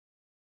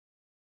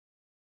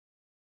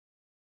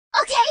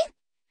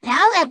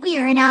that we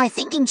are in our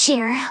thinking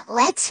chair,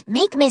 let's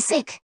make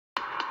music.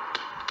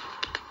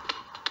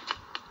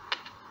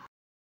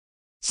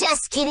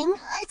 Just kidding,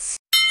 let's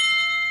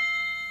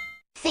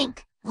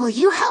think. Will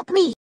you help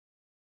me?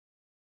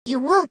 You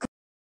will.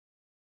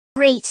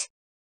 Great.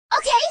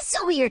 Okay,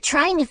 so we are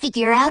trying to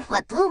figure out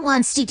what Blue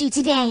wants to do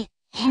today,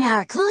 and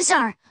our clues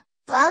are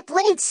ball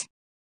blades,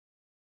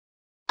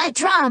 a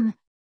drum,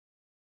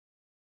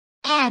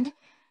 and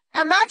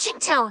a marching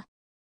toe.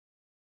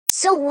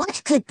 So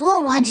what could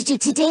Blue want to do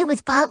today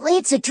with ball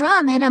blades, a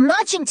drum, and a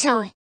marching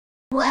toe?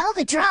 Well,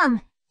 the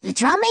drum. The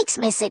drum makes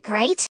music,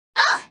 right?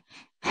 Ah,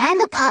 and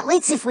the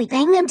potlets, if we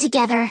bang them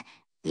together,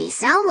 they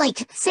sound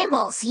like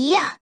cymbals,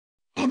 yeah.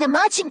 And the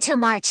marching toe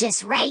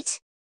marches, right?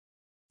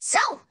 So,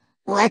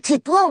 what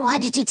could Blue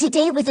want to do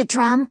today with a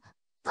drum,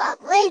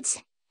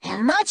 potlets,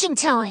 and a marching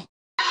toe? A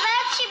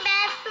marching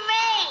band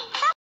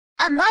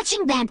parade! A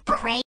marching band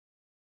parade?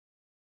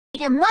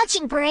 A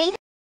marching parade?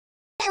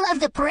 I love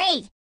the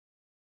parade.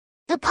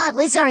 The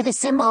potlets are the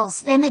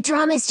cymbals, then the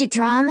drum is to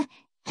drum,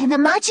 and the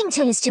marching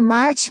toe is to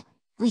march.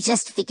 We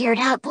just figured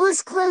out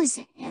Blue's clues,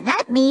 and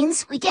that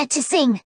means we get to sing.